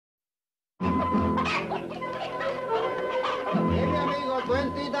Amigo,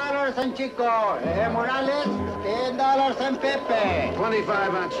 $20 on Chico. Morales, $10 on Pepe.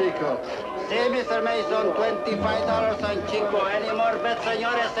 25 on Chico. See, Mr. Mason, $25 on Chico. Any more bets,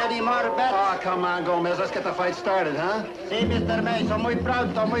 señores? Any more bets? Oh, come on, Gomez. Let's get the fight started, huh? Sí, Mr. Mason, muy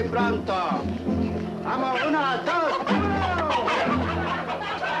pronto, muy pronto. Vamos, una, dos,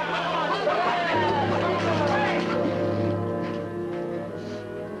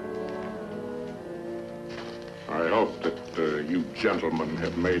 I hope that you gentlemen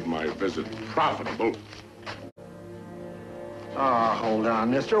have made my visit profitable. Oh, hold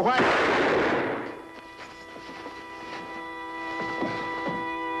on, mister. What?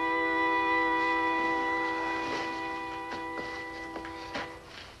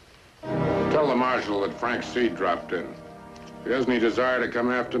 Tell the marshal that Frank Seed dropped in. If he has any desire to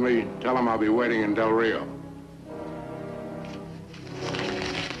come after me, tell him I'll be waiting in Del Rio.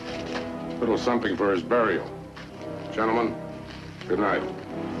 Little something for his burial. Gentlemen, good night.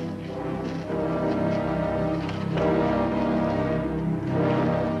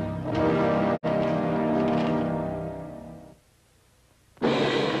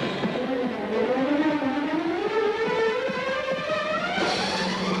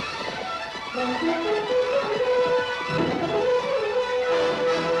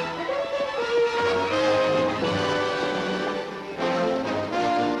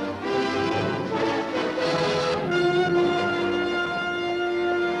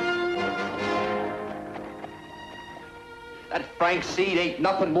 Frank Seed ain't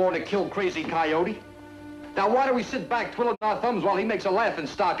nothing more than a kill crazy coyote. Now, why do we sit back twiddling our thumbs while he makes a laughing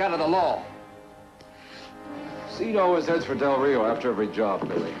stock out of the law? Seed always heads for Del Rio after every job,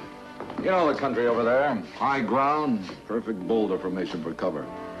 Billy. You know the country over there. High ground, perfect boulder formation for cover.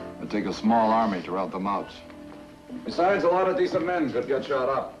 It'd take a small army to rout them out. Besides, a lot of decent men could get shot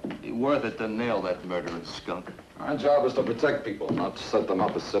up. Be worth it to nail that murdering skunk. Our job is to protect people, not to set them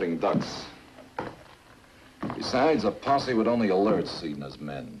up as sitting ducks. Besides, a posse would only alert Seed and his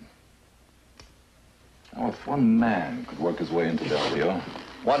men. Now, if one man could work his way into Del Rio...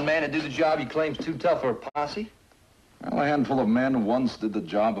 One man to do the job he claims too tough for a posse? Well, a handful of men once did the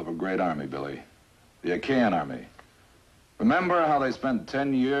job of a great army, Billy. The Achaean army. Remember how they spent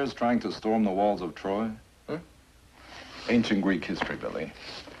 10 years trying to storm the walls of Troy? Huh? Ancient Greek history, Billy.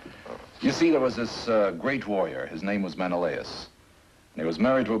 You see, there was this great warrior. His name was Menelaus. And he was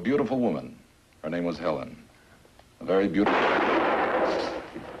married to a beautiful woman. Her name was Helen. A very beautiful...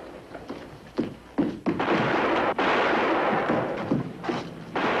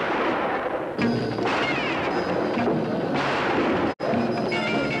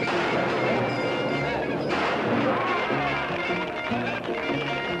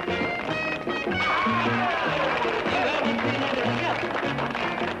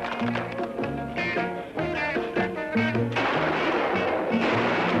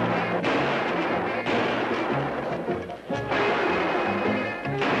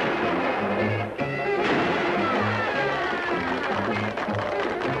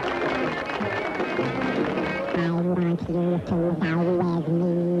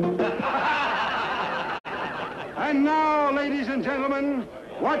 And now, ladies and gentlemen,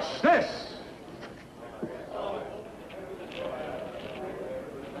 watch this.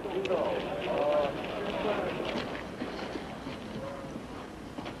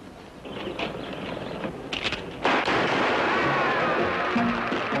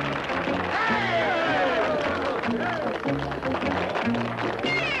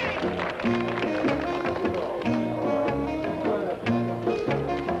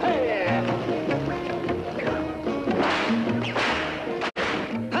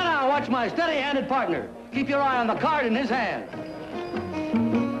 My steady-handed partner. Keep your eye on the card in his hand.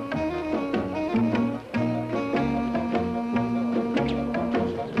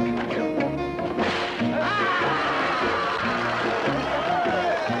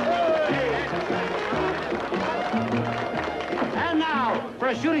 And now, for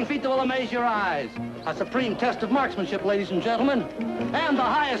a shooting feat that will amaze your eyes. A supreme test of marksmanship, ladies and gentlemen, and the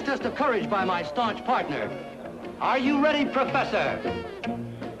highest test of courage by my staunch partner. Are you ready, Professor?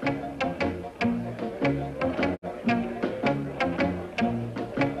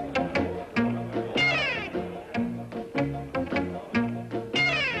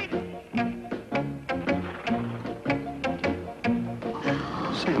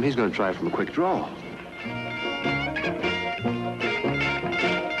 Sam, he's going to try from a quick draw.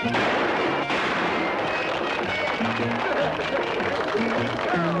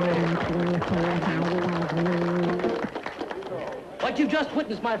 What you've just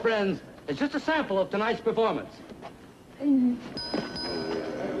witnessed, my friends, is just a sample of tonight's performance.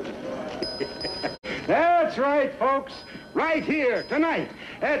 That's right, folks. Right here, tonight,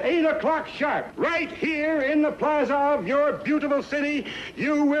 at 8 o'clock sharp, right here in the plaza of your beautiful city,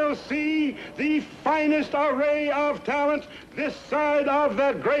 you will see the finest array of talent this side of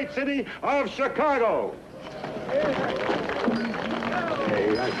the great city of Chicago.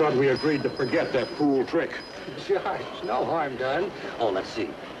 Hey, I thought we agreed to forget that fool trick. Josh, no harm done. Oh, let's see.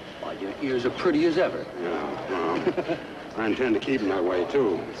 Well, your ears are pretty as ever. Yeah, I intend to keep them that way,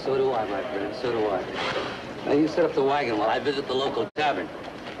 too. So do I, my friend, so do I. Now, you set up the wagon while I visit the local tavern.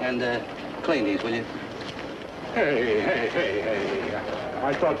 And, clean these, will you? Hey.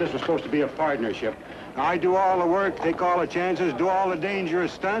 I thought this was supposed to be a partnership. I do all the work, take all the chances, do all the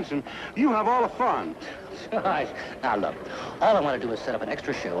dangerous stunts, and you have all the fun. Gosh. Now, look, all I want to do is set up an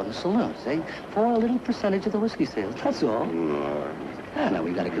extra show in the saloon, see? For a little percentage of the whiskey sales, that's all. Now,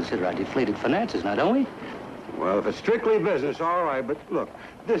 we've got to consider our deflated finances, now, don't we? Well, if it's strictly business, all right, but look,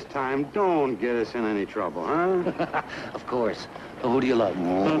 this time, don't get us in any trouble, huh? Of course. Well, who do you love?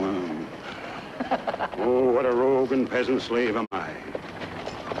 Oh, what a rogue and peasant slave am I.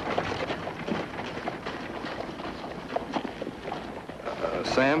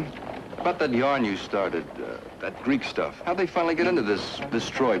 Sam, about that yarn you started, that Greek stuff, how'd they finally get into this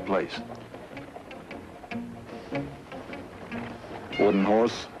Troy place? Wooden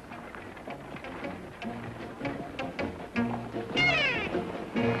horse?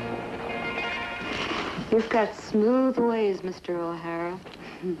 You've got smooth ways, Mr. O'Hara.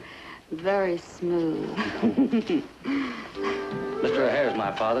 Very smooth. Mr. O'Hara's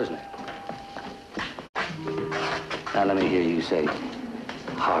my father's name. Now, let me hear you say,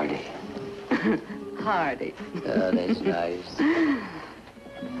 Hardy. Hardy. That's nice.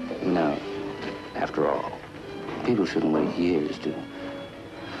 No, after all, people shouldn't wait years to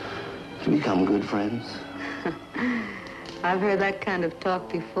become good friends. I've heard that kind of talk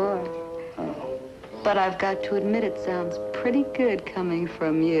before. Oh. But I've got to admit it sounds pretty good coming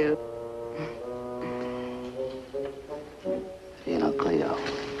from you. You know, Cleo,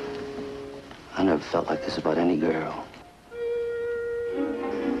 I never felt like this about any girl.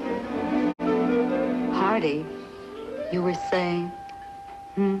 Hardy, you were saying,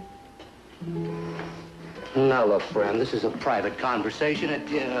 Now, look, friend, this is a private conversation.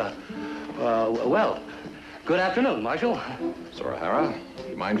 Well, good afternoon, Marshal. Sir O'Hara,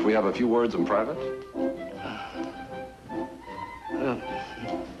 you mind if we have a few words in private?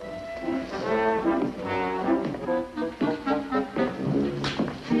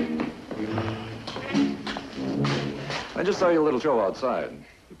 I just saw your little show outside.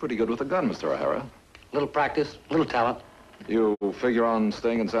 You're pretty good with a gun, Mr. O'Hara. Little practice, little talent. You figure on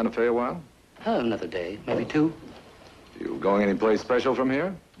staying in Santa Fe a while? Another day, maybe two. You going any place special from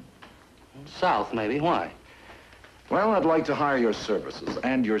here? South, maybe. Why? Well, I'd like to hire your services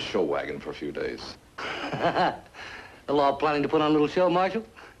and your show wagon for a few days. The law planning to put on a little show, Marshal?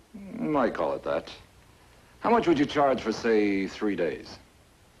 Might call it that. How much would you charge for, say, 3 days?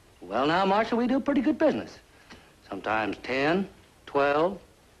 Well, now, Marshal, we do pretty good business. Sometimes 10, 12,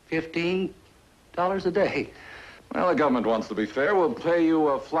 15 dollars a day. Well, the government wants to be fair. We'll pay you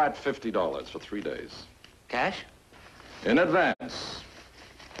a flat $50 for 3 days. Cash? In advance.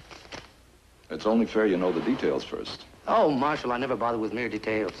 It's only fair you know the details first. Oh, Marshal, I never bother with mere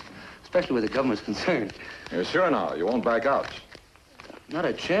details, especially where the government's concerned. You're sure now? You won't back out? Not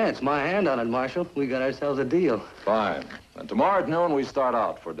a chance. My hand on it, Marshal. We got ourselves a deal. Fine. And tomorrow at noon, we start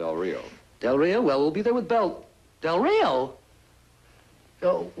out for Del Rio. Del Rio? Well, we'll be there with Del Rio?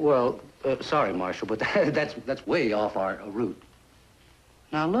 Oh, well, sorry, Marshal, but that's way off our route.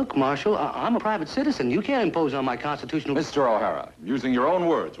 Now, look, Marshal, I'm a private citizen. You can't impose on my constitutional... Mr. O'Hara, using your own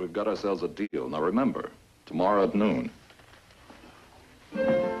words, we've got ourselves a deal. Now, remember, tomorrow at noon.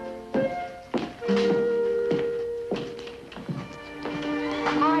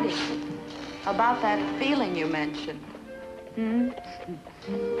 Hardy, about that feeling you mentioned.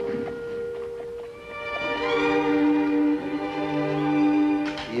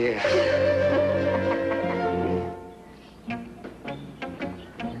 Yeah.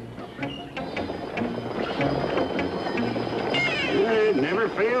 It never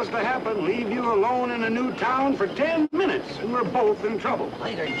fails to happen. Leave you alone in a new town for 10 minutes, and we're both in trouble.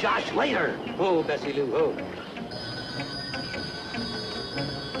 Later, Josh, later. Oh, Bessie Lou, oh.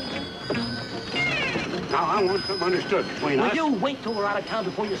 Now, I want something understood between us. Will you wait till we're out of town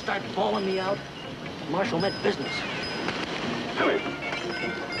before you start bawling me out? Marshal meant business. Come here.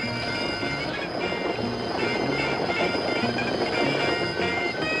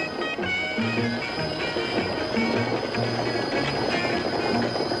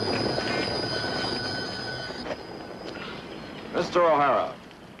 Mr. O'Hara.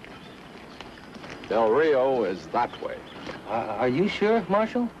 Del Rio is that way. Are you sure,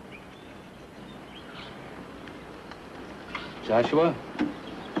 Marshal? Joshua?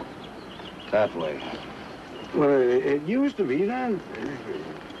 That way. Well, it used to be then.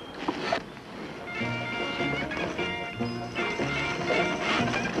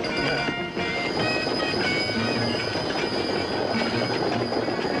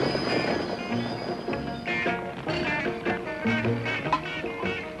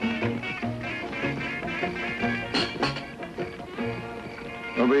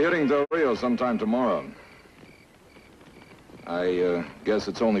 We'll be hitting Del Rio sometime tomorrow. I guess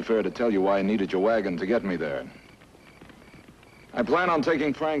it's only fair to tell you why I needed your wagon to get me there. I plan on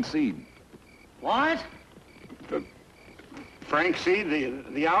taking Frank Seed. What? Frank Seed,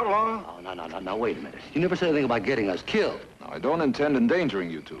 the outlaw? Oh, no, wait a minute. You never said anything about getting us killed. Now, I don't intend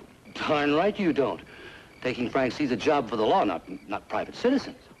endangering you two. Darn right you don't. Taking Frank Seed's a job for the law, not private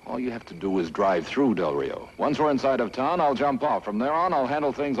citizens. All you have to do is drive through Del Rio. Once we're inside of town, I'll jump off. From there on, I'll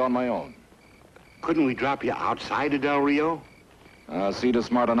handle things on my own. Couldn't we drop you outside of Del Rio? Seed is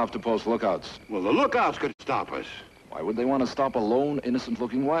smart enough to post lookouts. Well, the lookouts could stop us. Why would they want to stop a lone,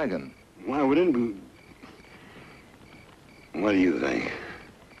 innocent-looking wagon? Why wouldn't we? What do you think?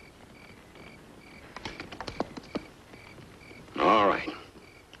 All right.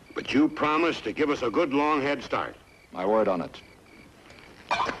 But you promised to give us a good long head start. My word on it.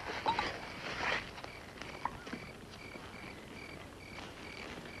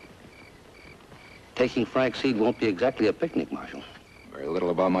 Taking Frank Seed won't be exactly a picnic, Marshal. Very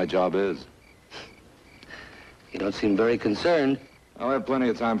little about my job is. You don't seem very concerned. I'll have plenty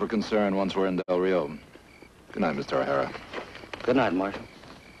of time for concern once we're in Del Rio. Good night, Mr. O'Hara. Good night, Marshal.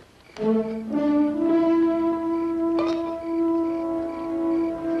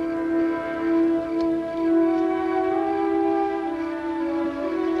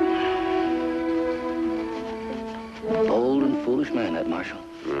 Bold and foolish man, that Marshal.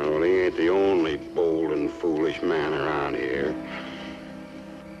 Well, he ain't the only bold and foolish man around here.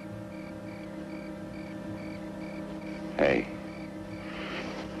 Hey.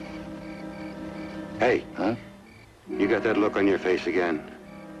 Hey. Huh? You got that look on your face again?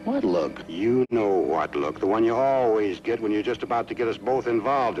 What look? You know what look. The one you always get when you're just about to get us both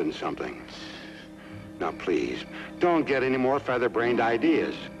involved in something. Now, please, don't get any more feather-brained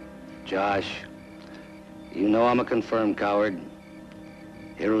ideas. Josh, you know I'm a confirmed coward.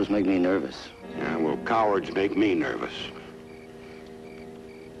 Heroes make me nervous. Yeah, well, cowards make me nervous.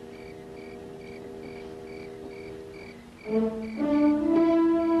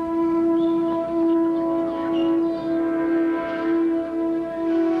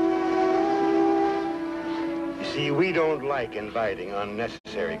 You see, we don't like inviting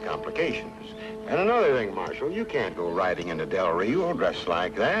unnecessary complications. And another thing, Marshal, you can't go riding into Del Rio dressed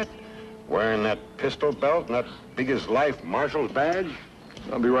like that, wearing that pistol belt and that big-as-life Marshal's badge.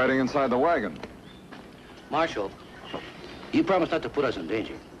 I'll be riding inside the wagon. Marshal, you promised not to put us in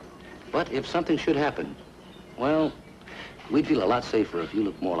danger. But if something should happen, well, we'd feel a lot safer if you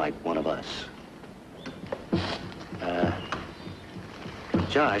looked more like one of us.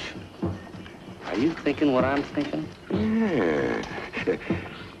 Josh, are you thinking what I'm thinking? Yeah.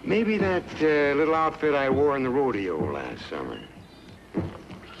 Maybe that little outfit I wore in the rodeo last summer.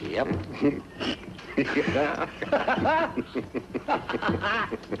 Yep. Yeah.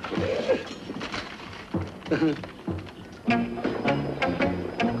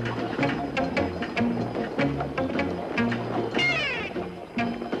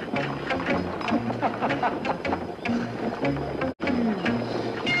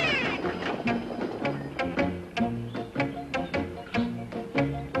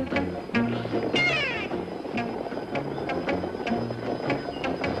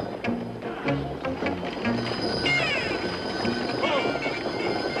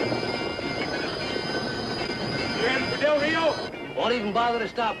 Won't even bother to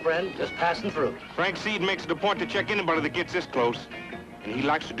stop, friend. Just passing through. Frank Seed makes it a point to check anybody that gets this close. And he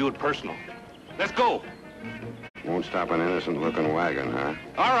likes to do it personal. Let's go. Won't stop an innocent-looking wagon, huh?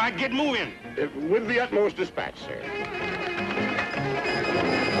 All right, get moving. With the utmost dispatch, sir.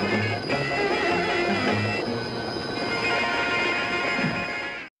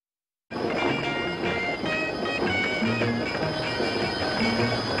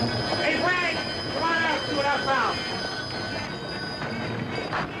 Hey, Frank! Come on out, see what I found.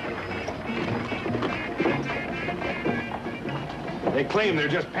 They claim they're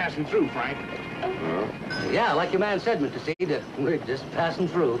just passing through, Frank. Yeah, like your man said, Mr. Seed, we're just passing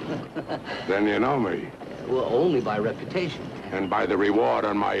through. Then you know me. Well, only by reputation. And by the reward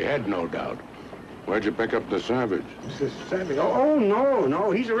on my head, no doubt. Where'd you pick up the savage? Mr. Savage? Oh,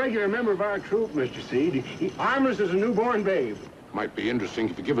 no. He's a regular member of our troop, Mr. Seed. He harmless as a newborn babe. Might be interesting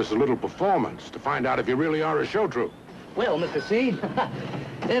if you give us a little performance to find out if you really are a show troupe. Well, Mr. Seed,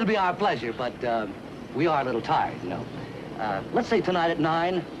 it'll be our pleasure, but we are a little tired, you know. Let's say tonight at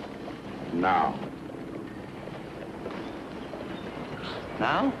 9. Now.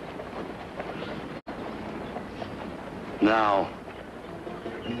 Now? Now.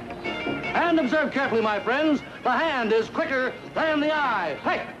 And observe carefully, my friends. The hand is quicker than the eye.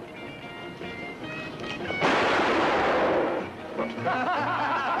 Hey!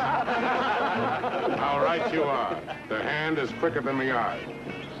 How right you are. The hand is quicker than the eye.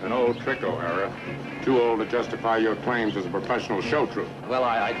 An old trick, O'Hara. Too old to justify your claims as a professional show troupe. Well,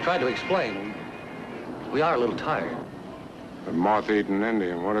 I tried to explain. We are a little tired. The moth-eating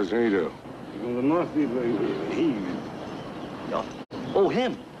Indian, what does he do? Well, the moth-eating, he... Oh,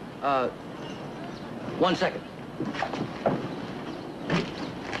 him. 1 second.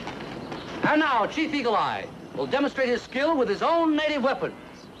 And now, Chief Eagle Eye will demonstrate his skill with his own native weapon.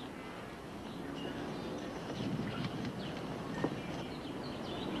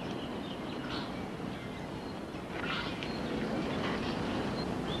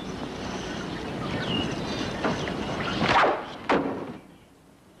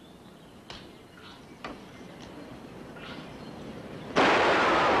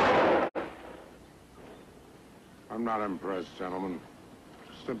 I'm not impressed, gentlemen.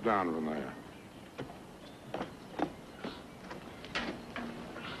 Step down from there.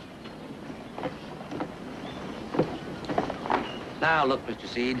 Now, look, Mr.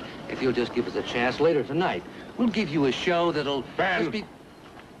 Seed, if you'll just give us a chance later tonight, we'll give you a show that'll... Ben! just be...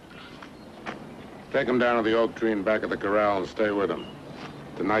 Take him down to the oak tree in back of the corral and stay with him.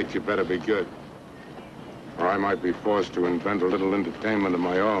 Tonight, you better be good. Or I might be forced to invent a little entertainment of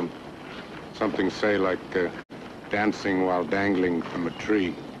my own. Something, say, like dancing while dangling from a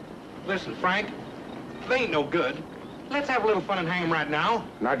tree. Listen, Frank, they ain't no good. Let's have a little fun and hang 'em right now.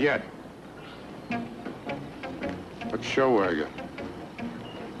 Not yet. That show wagon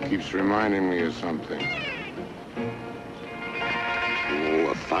keeps reminding me of something.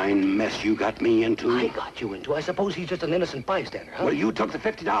 Oh, a fine mess you got me into. I got you into. I suppose he's just an innocent bystander, huh? Well, you took the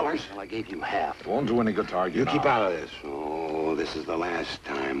 $50. Well, I gave you half. Won't do any good to argue You now. keep out of this. Oh, this is the last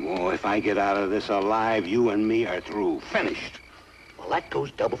time. Oh, if I get out of this alive, you and me are through. Finished. Well, that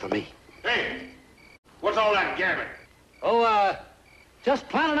goes double for me. Hey! What's all that gammon? Oh, just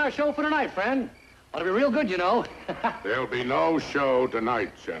planning our show for tonight, friend. Ought to be real good, you know. There'll be no show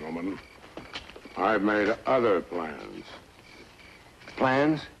tonight, gentlemen. I've made other plans.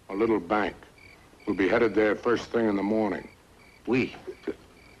 Plans? A little bank. We'll be headed there first thing in the morning. We.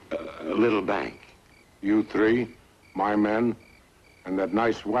 A little bank. You three, my men, and that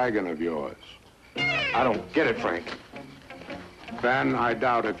nice wagon of yours. I don't get it, Frank. Ben, I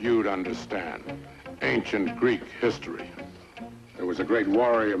doubt if you'd understand. Ancient Greek history. There was a great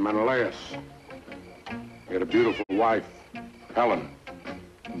warrior, Menelaus. He had a beautiful wife, Helen.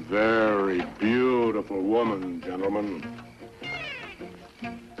 Very beautiful woman, gentlemen.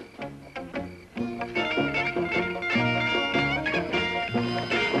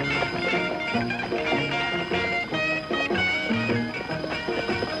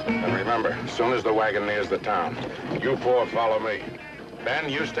 And remember, as soon as the wagon nears the town, you four follow me. Ben,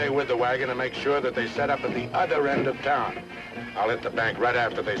 you stay with the wagon and make sure that they set up at the other end of town. I'll hit the bank right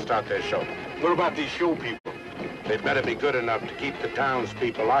after they start their show. What about these show people? They'd better be good enough to keep the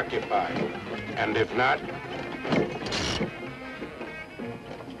townspeople occupied. And if not...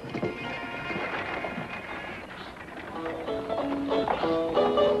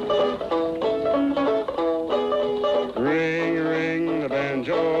 Ring, ring the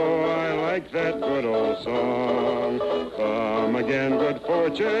banjo, I like that good old song. Come again, good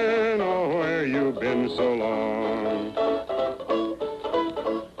fortune, oh, where you been so long?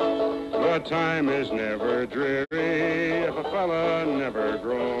 The time is never dreary if a fella never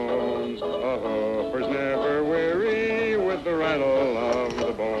groans. A hooper's never weary with the rattle of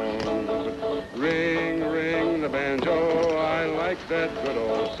the bones. Ring, ring the banjo, I like that good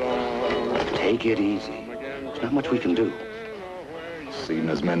old song. Take it easy. There's not much we can do. Seed and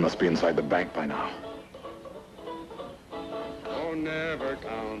his men must be inside the bank by now. Oh, never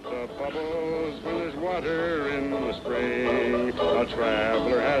count the bubbles when there's water in the spring. A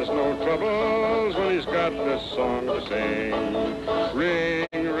traveler has no troubles when he's got this song to sing. Ring,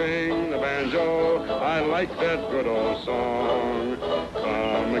 ring the banjo, I like that good old song.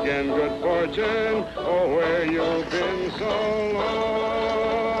 Come again, good fortune, oh, where you've been so long.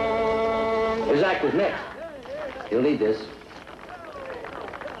 His act is next. He'll need this.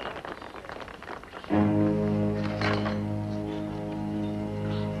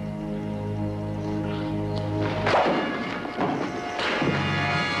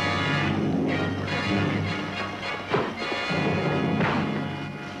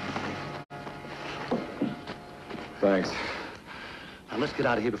 Now, let's get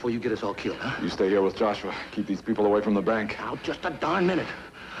out of here before you get us all killed, huh? You stay here with Joshua. Keep these people away from the bank. Now, just a darn minute.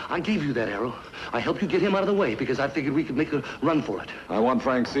 I gave you that arrow. I helped you get him out of the way because I figured we could make a run for it. I want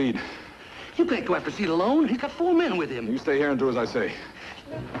Frank Seed. You can't go after Seed alone. He's got 4 men with him. You stay here and do as I say.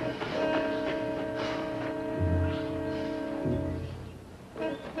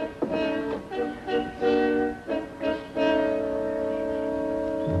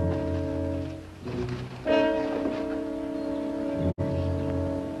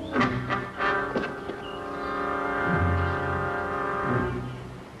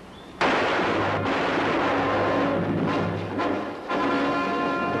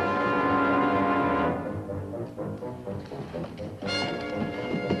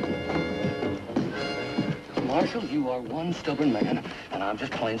 Marshal, you are one stubborn man, and I'm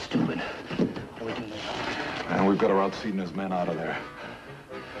just plain stupid. What do we do now? And we've got to rout Seed and his men out of there.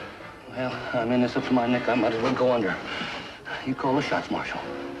 Well, I'm in this up to my neck. I might as well go under. You call the shots, Marshal.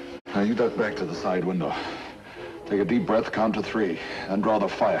 Now, you duck back to the side window. Take a deep breath, count to 3, and draw the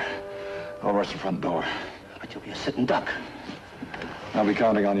fire. I'll rush the front door. But you'll be a sitting duck. I'll be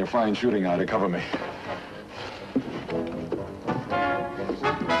counting on your fine shooting eye to cover me.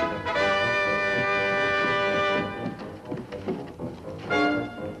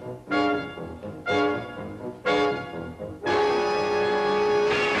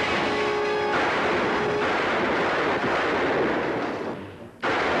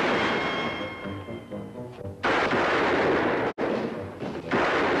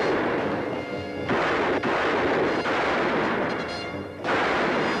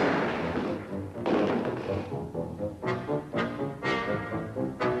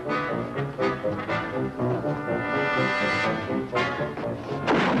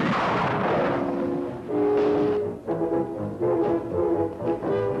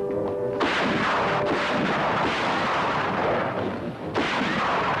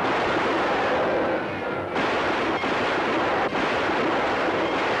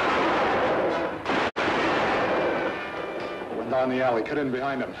 Down the alley. Cut in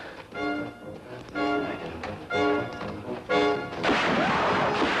behind him.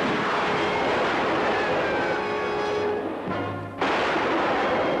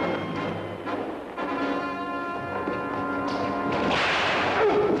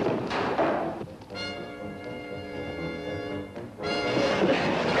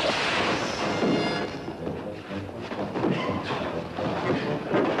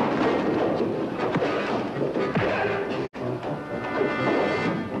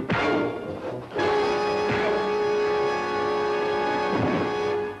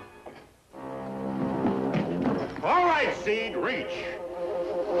 Seed, reach.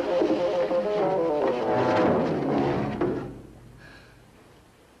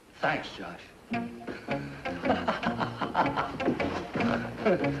 Thanks, Josh.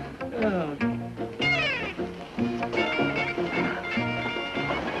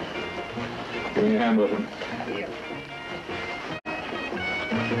 Give me a hand with him.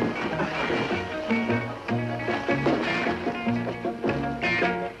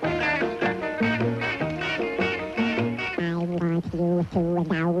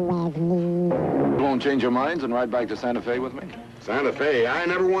 You won't change your minds and ride back to Santa Fe with me? Santa Fe? I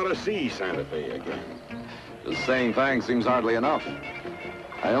never want to see Santa Fe again. Just saying thanks seems hardly enough.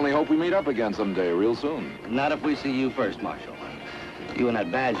 I only hope we meet up again someday, real soon. Not if we see you first, Marshal. You and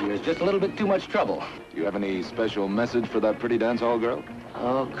that badge of yours, just a little bit too much trouble. Do you have any special message for that pretty dance hall girl?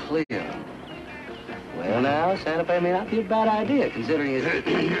 Oh, Cleo. Well, now, Santa Fe may not be a bad idea, considering it's...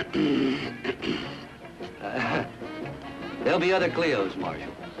 there'll be other Cleos,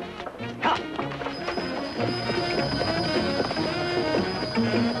 Marshal. Ha!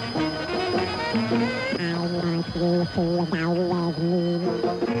 I want you to go with me.